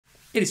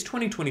It is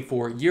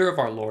 2024, year of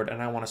our Lord,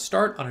 and I want to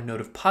start on a note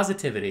of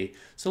positivity,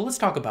 so let's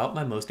talk about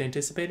my most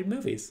anticipated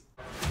movies.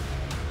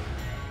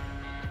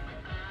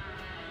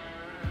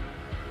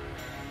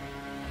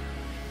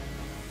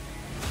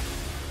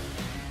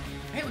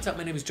 Hey, what's up?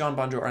 My name is John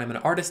Bonjour. I'm an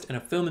artist and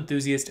a film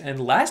enthusiast, and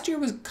last year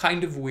was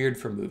kind of weird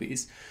for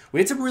movies. We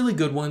had some really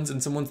good ones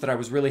and some ones that I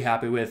was really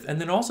happy with,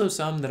 and then also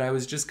some that I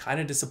was just kind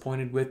of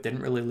disappointed with,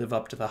 didn't really live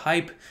up to the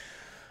hype.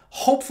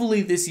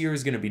 Hopefully this year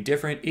is going to be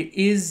different. It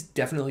is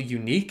definitely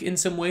unique in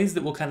some ways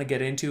that we'll kind of get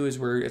into as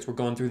we're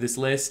going through this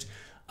list.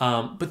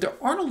 But there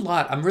aren't a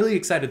lot. I'm really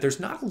excited.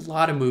 There's not a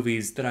lot of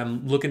movies that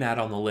I'm looking at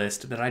on the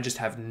list that I just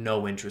have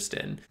no interest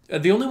in.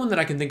 The only one that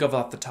I can think of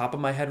off the top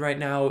of my head right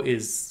now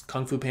is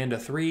Kung Fu Panda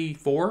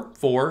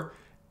 4.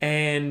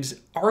 And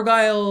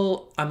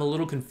Argyle, I'm a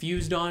little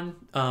confused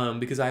on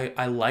because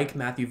I like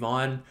Matthew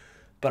Vaughn,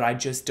 but I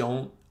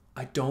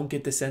don't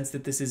get the sense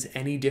that this is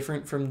any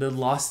different from The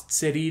Lost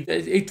City.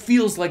 It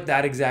feels like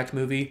that exact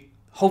movie.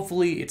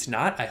 Hopefully it's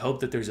not. I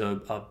hope that there's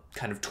a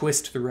kind of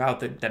twist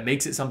throughout that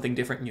makes it something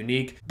different and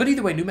unique. But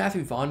either way, new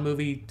Matthew Vaughn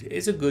movie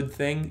is a good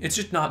thing. It's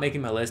just not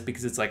making my list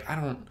because it's like, I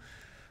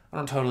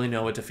don't totally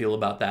know what to feel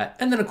about that.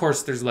 And then of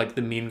course there's like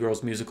the Mean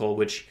Girls musical,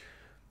 which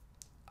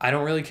I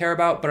don't really care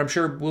about, but I'm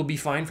sure will be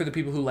fine for the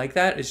people who like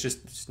that.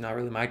 It's not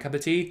really my cup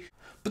of tea.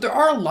 But there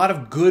are a lot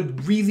of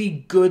good,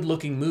 really good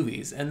looking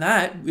movies, and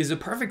that is a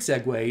perfect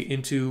segue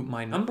into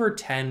my number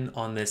 10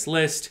 on this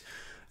list.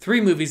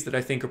 3 movies that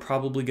I think are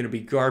probably going to be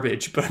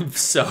garbage, but I'm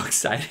so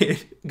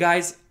excited.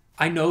 Guys,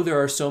 I know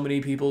there are so many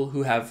people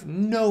who have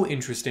no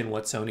interest in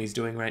what Sony's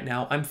doing right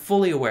now. I'm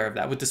fully aware of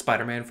that with the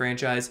Spider-Man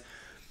franchise.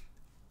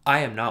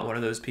 I am not one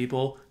of those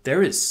people.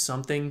 There is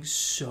something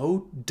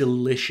so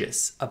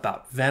delicious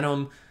about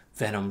Venom,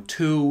 Venom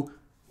 2,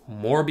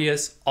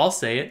 Morbius, I'll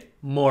say it,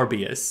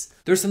 Morbius.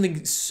 There's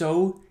something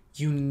so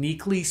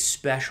uniquely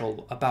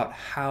special about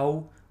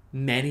how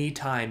many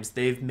times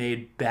they've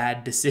made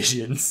bad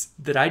decisions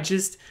that I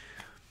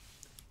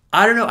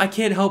don't know, I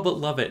can't help but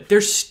love it.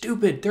 They're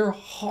stupid, they're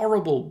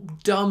horrible,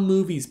 dumb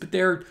movies, but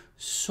they're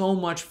so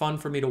much fun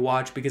for me to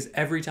watch because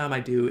every time I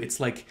do, it's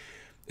like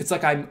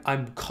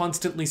I'm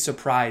constantly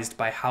surprised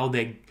by how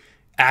they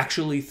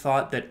actually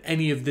thought that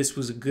any of this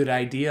was a good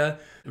idea.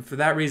 And for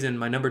that reason,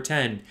 my number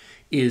 10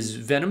 is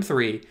Venom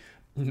 3,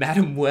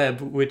 Madam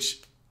Web,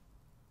 which,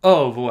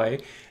 oh boy,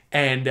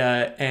 and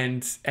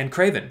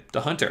Kraven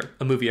the Hunter,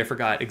 a movie I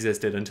forgot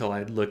existed until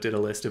I looked at a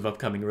list of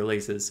upcoming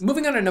releases.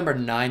 Moving on to number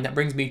 9, that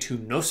brings me to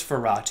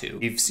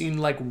Nosferatu. You've seen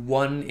like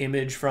one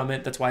image from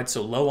it. That's why it's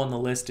so low on the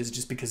list, is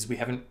just because we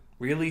haven't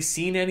really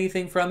seen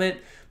anything from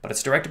it, but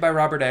it's directed by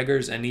Robert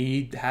Eggers and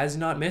he has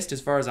not missed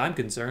as far as I'm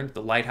concerned.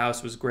 The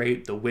Lighthouse was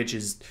great. The Witch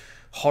is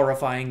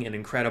horrifying and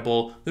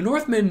incredible. The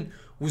Northman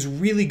was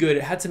really good.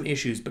 It had some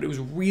issues, but it was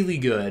really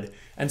good.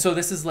 And so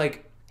this is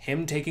like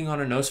him taking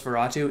on a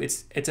Nosferatu.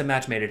 It's a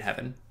match made in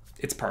heaven.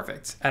 It's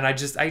perfect. And I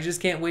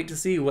just can't wait to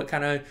see what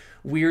kind of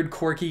weird,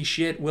 quirky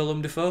shit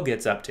Willem Dafoe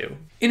gets up to.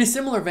 In a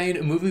similar vein,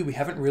 a movie we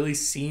haven't really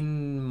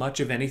seen much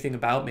of anything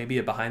about, maybe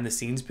a behind the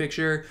scenes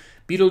picture,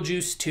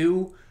 Beetlejuice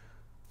 2.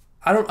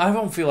 I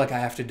don't feel like I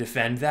have to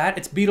defend that.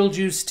 It's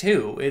Beetlejuice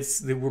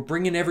 2. We're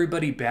bringing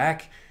everybody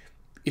back.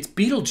 It's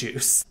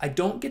Beetlejuice. I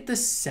don't get the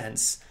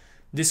sense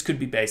this could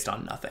be based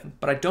on nothing,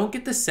 but I don't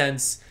get the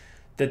sense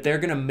that they're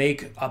gonna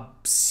make a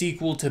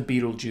sequel to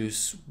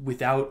Beetlejuice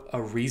without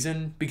a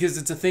reason, because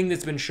it's a thing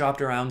that's been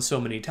shopped around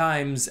so many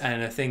times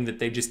and a thing that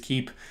they just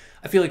keep.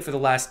 I feel like for the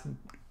last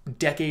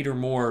decade or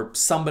more,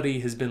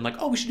 somebody has been like,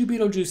 oh, we should do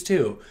Beetlejuice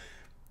 2.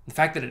 The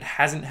fact that it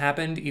hasn't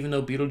happened, even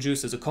though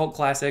Beetlejuice is a cult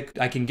classic,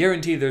 I can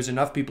guarantee there's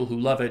enough people who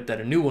love it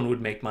that a new one would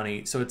make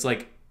money. So it's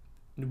like,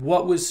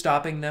 what was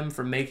stopping them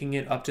from making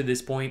it up to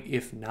this point,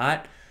 if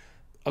not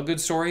a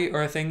good story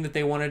or a thing that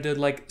they wanted to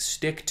like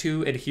stick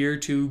to, adhere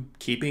to,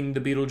 keeping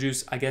the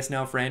Beetlejuice, I guess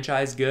now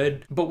franchise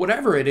good? But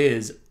whatever it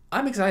is,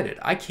 I'm excited.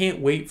 I can't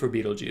wait for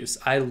Beetlejuice.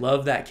 I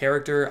love that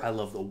character. I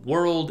love the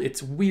world.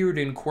 It's weird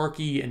and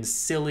quirky and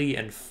silly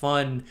and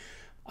fun.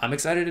 I'm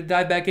excited to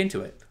dive back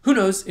into it. Who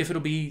knows if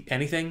it'll be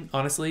anything,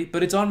 honestly,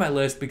 but it's on my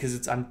list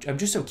because I'm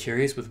just so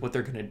curious with what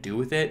they're gonna do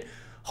with it.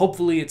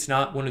 Hopefully it's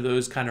not one of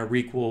those kind of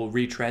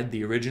retread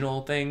the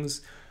original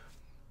things.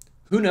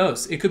 Who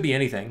knows? It could be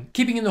anything.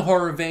 Keeping in the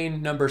horror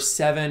vein, number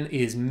 7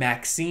 is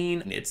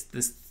Maxine. It's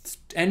this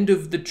end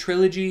of the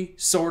trilogy,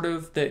 sort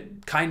of,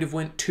 that kind of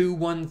went 2,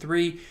 1,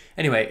 3.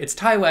 Anyway, it's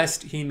Ty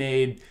West. He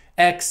made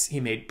X, he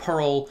made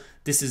Pearl.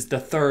 This is the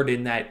 3rd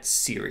in that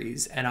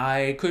series, and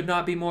I could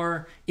not be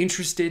more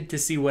interested to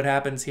see what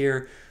happens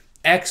here.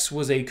 X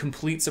was a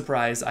complete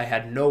surprise. I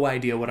had no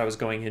idea what I was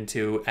going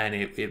into, and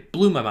it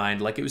blew my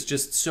mind. Like, it was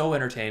just so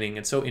entertaining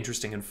and so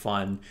interesting and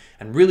fun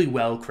and really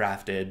well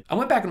crafted. I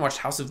went back and watched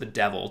House of the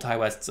Devil, Ty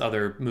West's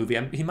other movie.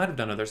 He might have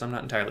done others, I'm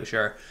not entirely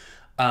sure.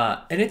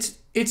 And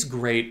it's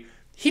great.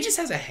 He just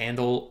has a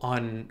handle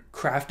on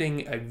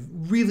crafting a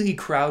really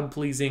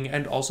crowd-pleasing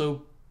and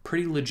also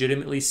pretty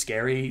legitimately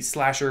scary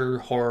slasher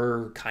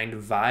horror kind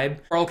of vibe.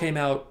 Pearl came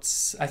out,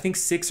 I think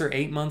 6 or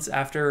 8 months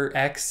after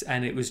X,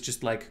 and it was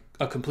just like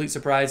a complete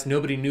surprise.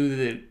 Nobody knew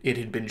that it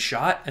had been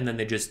shot, and then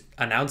they just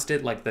announced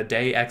it like the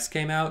day X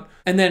came out.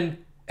 And then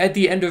at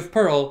the end of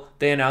Pearl,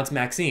 they announced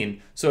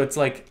Maxine. So it's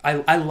like,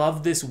 I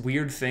love this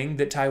weird thing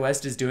that Ty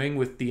West is doing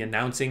with the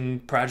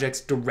announcing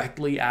projects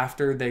directly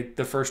after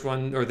the first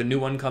one or the new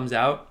one comes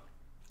out.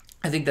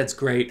 I think that's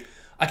great.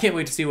 I can't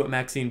wait to see what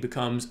Maxine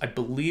becomes. I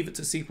believe it's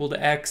a sequel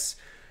to X.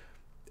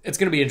 It's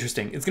going to be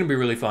interesting. It's going to be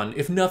really fun.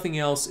 If nothing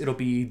else, it'll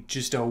be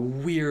just a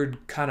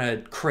weird, kind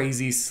of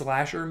crazy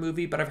slasher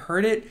movie. But I've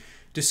heard it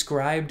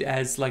described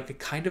as like a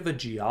kind of a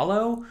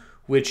giallo,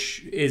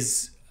 which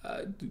is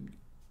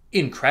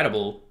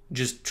incredible,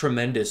 just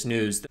tremendous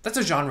news. That's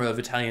a genre of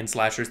Italian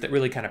slashers that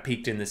really kind of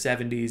peaked in the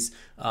 70s.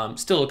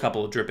 Still a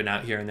couple dripping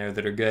out here and there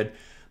that are good.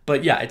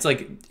 But yeah, it's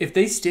like, if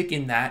they stick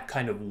in that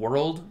kind of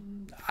world,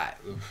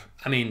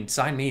 I mean,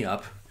 sign me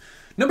up.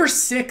 Number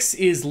 6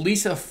 is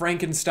Lisa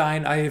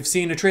Frankenstein. I have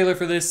seen a trailer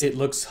for this. It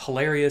looks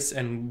hilarious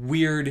and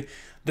weird.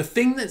 The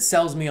thing that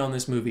sells me on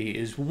this movie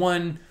is,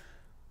 one,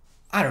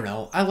 I don't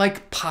know, I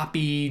like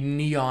poppy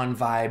neon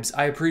vibes.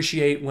 I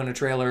appreciate when a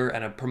trailer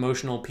and a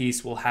promotional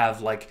piece will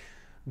have like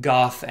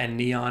goth and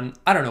neon.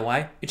 I don't know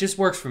why. It just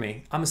works for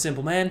me. I'm a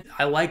simple man.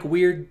 I like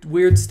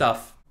weird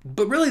stuff.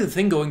 But really the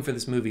thing going for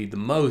this movie the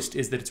most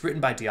is that it's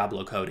written by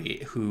Diablo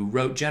Cody, who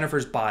wrote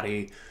Jennifer's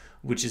Body,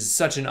 which is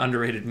such an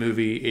underrated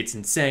movie. It's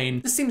insane.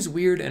 This seems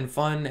weird and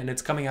fun, and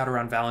it's coming out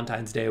around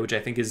Valentine's Day, which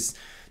I think is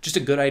just a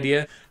good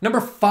idea.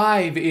 Number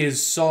 5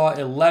 is Saw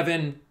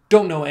 11.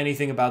 Don't know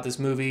anything about this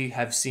movie,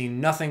 have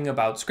seen nothing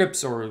about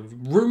scripts or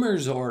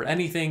rumors or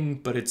anything,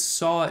 but it's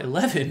Saw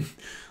 11.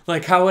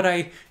 Like, how would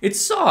I?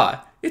 It's Saw.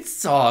 It's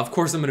Saw. Of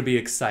course I'm going to be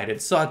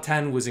excited. Saw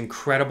 10 was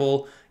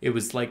incredible. It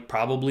was like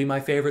probably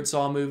my favorite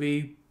Saw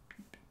movie.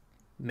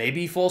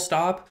 Maybe full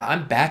stop.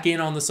 I'm back in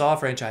on the Saw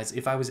franchise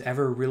if I was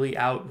ever really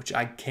out, which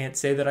I can't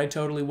say that I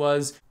totally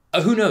was.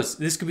 Who knows?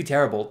 This could be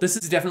terrible. This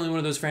is definitely one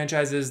of those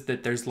franchises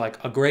that there's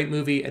like a great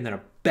movie and then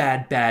a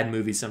bad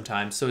movie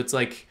sometimes. So it's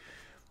like,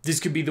 this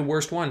could be the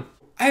worst one.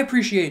 I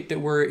appreciate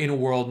that we're in a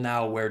world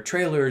now where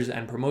trailers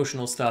and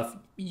promotional stuff,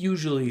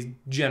 usually,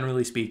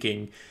 generally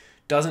speaking,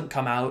 doesn't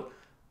come out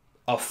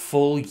a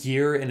full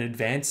year in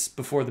advance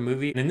before the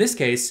movie. And in this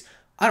case,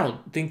 I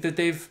don't think that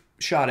they've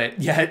shot it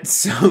yet,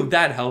 so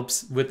that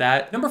helps with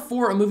that. Number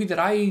 4, a movie that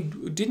I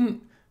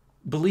didn't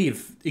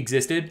believe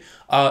existed,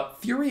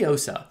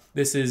 Furiosa.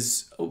 This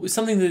is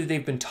something that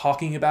they've been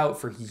talking about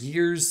for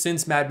years,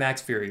 since Mad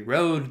Max Fury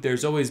Road.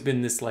 There's always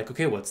been this like,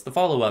 okay, what's the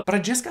follow-up? But I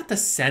just got the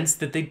sense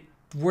that they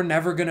were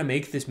never gonna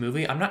make this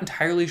movie. I'm not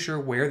entirely sure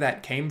where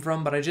that came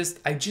from, but I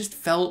just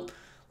felt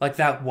like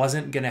that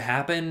wasn't gonna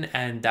happen,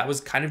 and that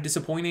was kind of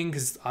disappointing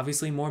because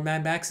obviously more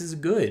Mad Max is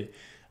good.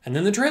 And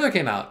then the trailer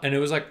came out, and it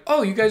was like,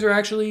 oh, you're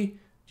actually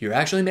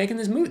making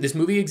this movie. This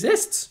movie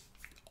exists.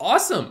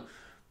 Awesome.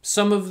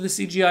 Some of the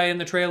CGI in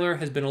the trailer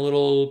has been a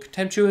little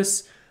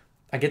contemptuous.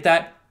 I get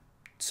that.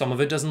 Some of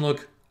it doesn't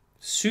look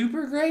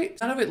super great.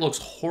 None of it looks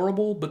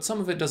horrible, but some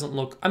of it doesn't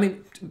look... I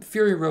mean,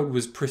 Fury Road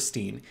was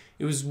pristine.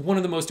 It was one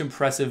of the most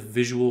impressive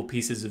visual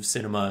pieces of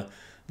cinema.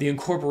 The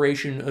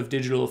incorporation of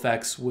digital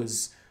effects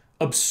was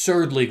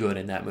absurdly good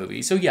in that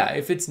movie. So yeah,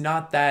 if it's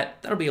not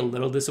that, that'll be a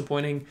little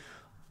disappointing.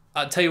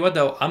 I'll tell you what,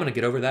 though, I'm going to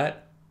get over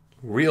that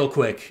real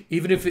quick.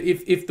 Even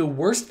if the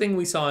worst thing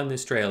we saw in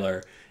this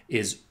trailer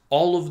is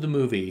all of the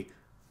movie,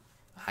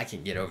 I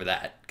can get over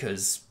that,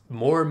 because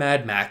more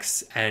Mad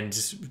Max and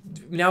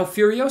now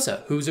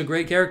Furiosa, who's a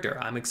great character.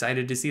 I'm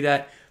excited to see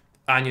that.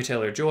 Anya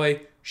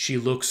Taylor-Joy, she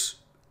looks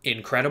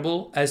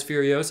incredible as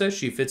Furiosa.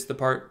 She fits the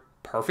part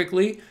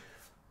perfectly.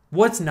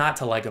 What's not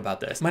to like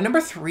about this? My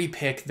number 3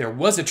 pick, there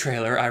was a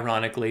trailer,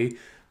 ironically,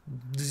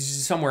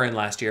 somewhere in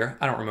last year.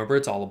 I don't remember.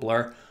 It's all a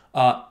blur.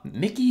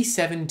 Mickey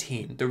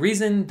 17. The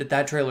reason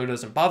that trailer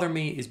doesn't bother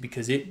me is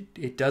because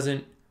it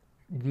doesn't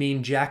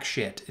mean jack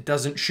shit. It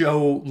doesn't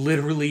show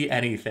literally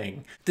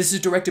anything. This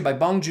is directed by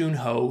Bong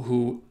Joon-ho,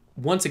 who,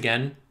 once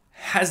again,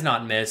 has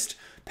not missed.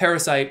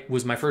 Parasite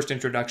was my first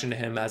introduction to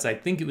him, as I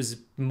think it was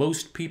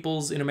most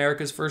people's in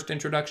America's first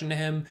introduction to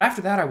him.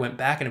 After that, I went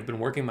back and have been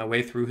working my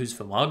way through his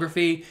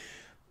filmography.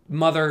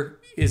 Mother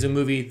is a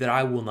movie that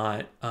I will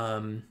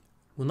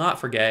not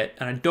forget,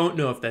 and I don't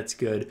know if that's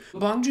good.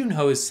 Bong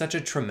Joon-ho is such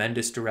a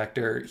tremendous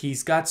director.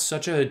 He's got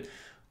such a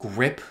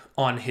grip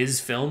on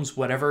his films,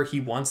 whatever he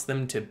wants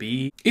them to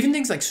be. Even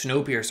things like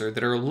Snowpiercer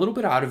that are a little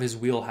bit out of his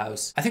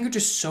wheelhouse, I think are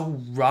just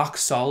so rock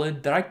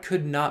solid that I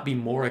could not be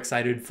more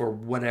excited for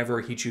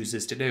whatever he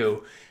chooses to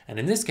do. And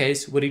in this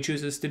case, what he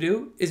chooses to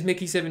do is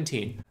Mickey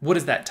 17. What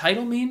does that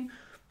title mean?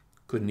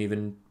 Couldn't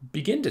even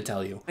begin to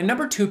tell you. My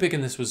number 2 pick,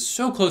 and this was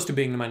so close to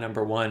being my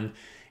number 1,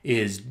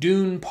 is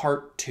Dune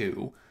Part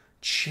 2.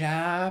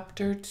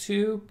 Chapter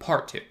 2?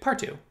 Part 2.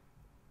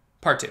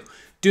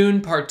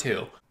 Dune Part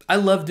 2. I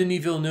love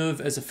Denis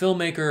Villeneuve as a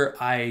filmmaker.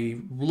 I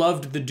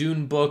loved the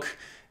Dune book.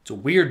 It's a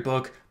weird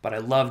book, but I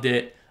loved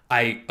it.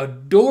 I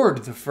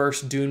adored the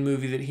first Dune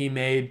movie that he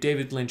made.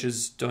 David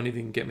Lynch's, don't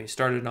even get me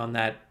started on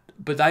that.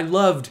 But I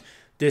loved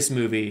this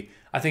movie.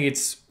 I think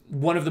it's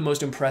one of the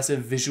most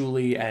impressive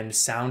visually and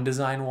sound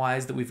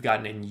design-wise that we've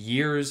gotten in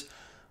years.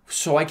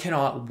 So I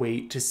cannot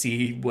wait to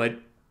see what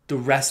the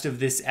rest of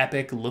this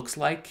epic looks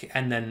like.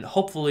 And then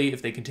hopefully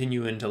if they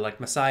continue into like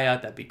Messiah,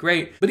 that'd be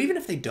great. But even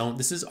if they don't,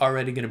 this is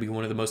already going to be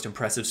one of the most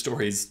impressive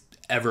stories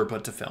ever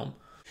put to film.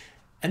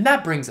 And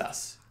that brings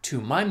us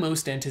to my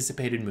most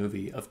anticipated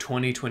movie of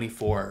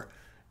 2024,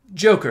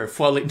 Joker.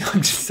 No,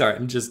 I'm just sorry.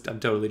 I'm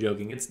totally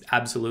joking. It's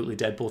absolutely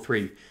Deadpool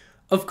 3.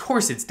 Of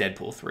course it's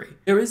Deadpool 3.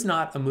 There is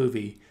not a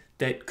movie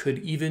that could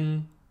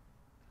even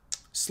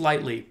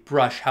slightly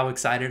brush how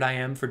excited I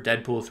am for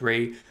Deadpool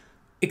 3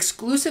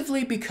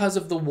 exclusively because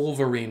of the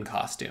Wolverine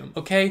costume,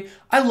 okay?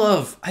 I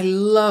love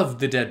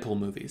the Deadpool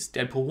movies.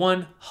 Deadpool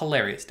 1,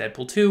 hilarious.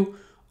 Deadpool 2,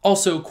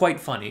 also quite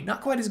funny. Not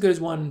quite as good as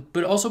 1,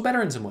 but also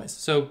better in some ways.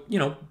 So, you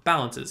know,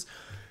 balances.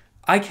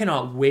 I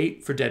cannot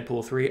wait for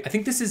Deadpool 3. I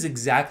think this is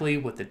exactly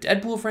what the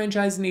Deadpool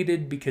franchise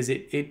needed because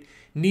it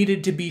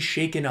needed to be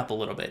shaken up a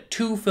little bit.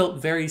 2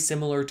 felt very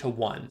similar to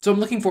 1. So I'm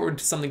looking forward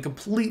to something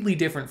completely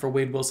different for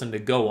Wade Wilson to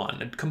go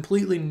on, a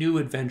completely new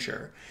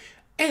adventure.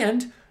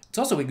 And it's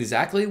also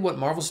exactly what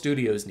Marvel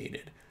Studios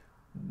needed.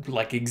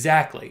 Like,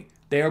 exactly.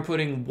 They are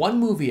putting one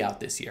movie out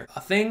this year,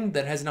 a thing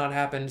that has not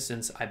happened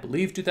since, I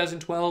believe,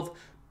 2012,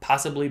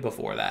 possibly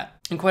before that.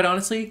 And quite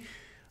honestly,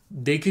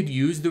 they could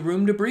use the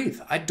room to breathe.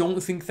 I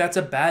don't think that's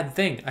a bad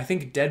thing. I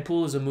think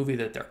Deadpool is a movie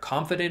that they're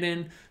confident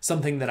in,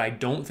 something that I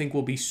don't think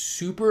will be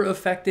super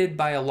affected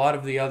by a lot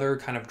of the other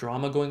kind of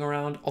drama going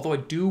around. Although I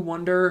do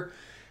wonder,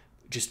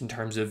 just in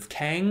terms of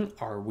Kang,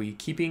 are we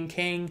keeping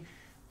Kang?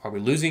 Are we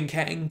losing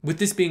Kang? With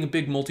this being a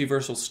big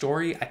multiversal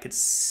story, I could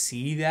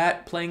see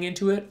that playing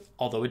into it,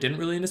 although it didn't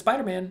really into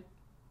Spider-Man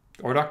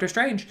or Doctor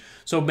Strange.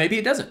 So maybe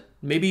it doesn't.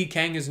 Maybe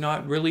Kang is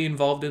not really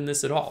involved in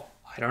this at all.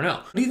 I don't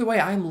know. But either way,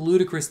 I'm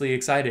ludicrously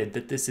excited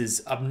that this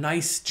is a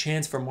nice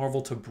chance for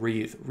Marvel to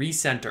breathe,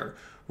 recenter,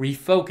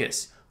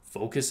 refocus,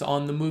 focus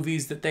on the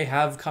movies that they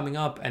have coming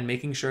up and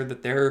making sure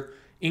that they're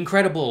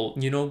incredible,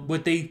 you know,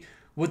 what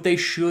they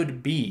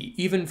should be.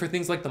 Even for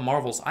things like the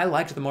Marvels. I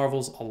liked the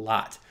Marvels a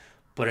lot,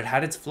 but it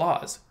had its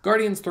flaws.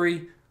 Guardians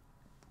 3,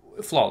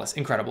 flawless,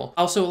 incredible.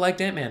 Also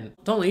liked Ant-Man.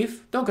 Don't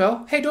leave, don't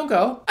go, hey, don't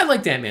go. I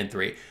liked Ant-Man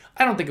 3.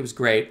 I don't think it was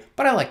great,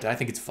 but I liked it. I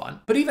think it's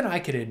fun. But even I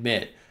can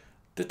admit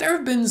that there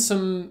have been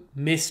some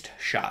missed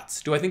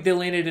shots. Do I think they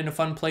landed in a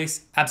fun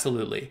place?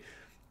 Absolutely.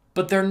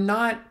 But they're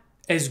not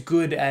as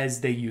good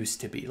as they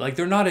used to be. Like,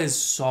 they're not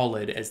as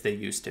solid as they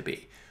used to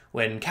be.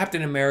 When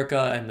Captain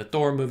America and the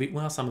Thor movie,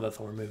 well, some of the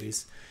Thor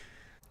movies.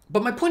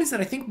 But my point is that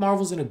I think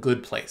Marvel's in a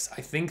good place. I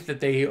think that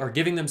they are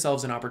giving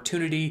themselves an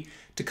opportunity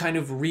to kind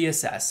of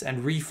reassess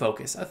and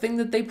refocus, a thing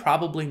that they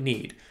probably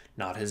need.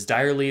 Not as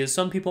direly as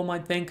some people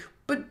might think,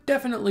 but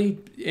definitely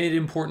an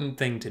important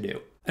thing to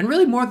do. And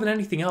really more than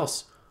anything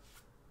else,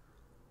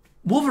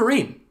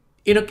 Wolverine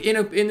in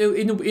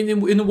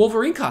the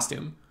Wolverine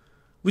costume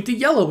with the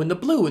yellow and the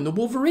blue and the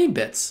Wolverine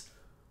bits.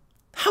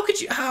 How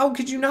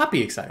could you not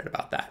be excited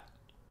about that?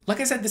 Like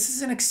I said, this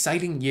is an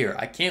exciting year.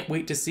 I can't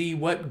wait to see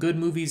what good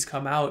movies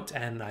come out,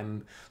 and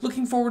I'm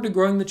looking forward to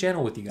growing the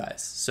channel with you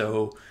guys.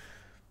 So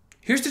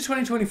here's to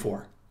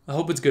 2024. I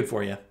hope it's good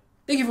for you.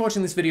 Thank you for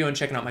watching this video and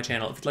checking out my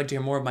channel. If you'd like to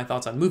hear more of my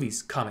thoughts on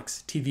movies,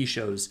 comics, TV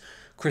shows,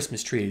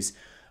 Christmas trees,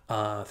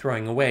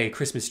 throwing away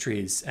Christmas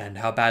trees, and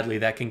how badly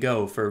that can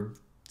go for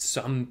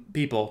some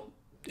people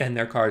and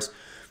their cars,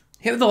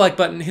 hit the like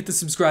button, hit the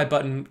subscribe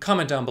button,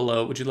 comment down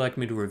below what you'd like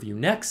me to review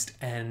next,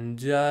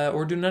 and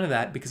or do none of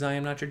that because I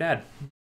am not your dad.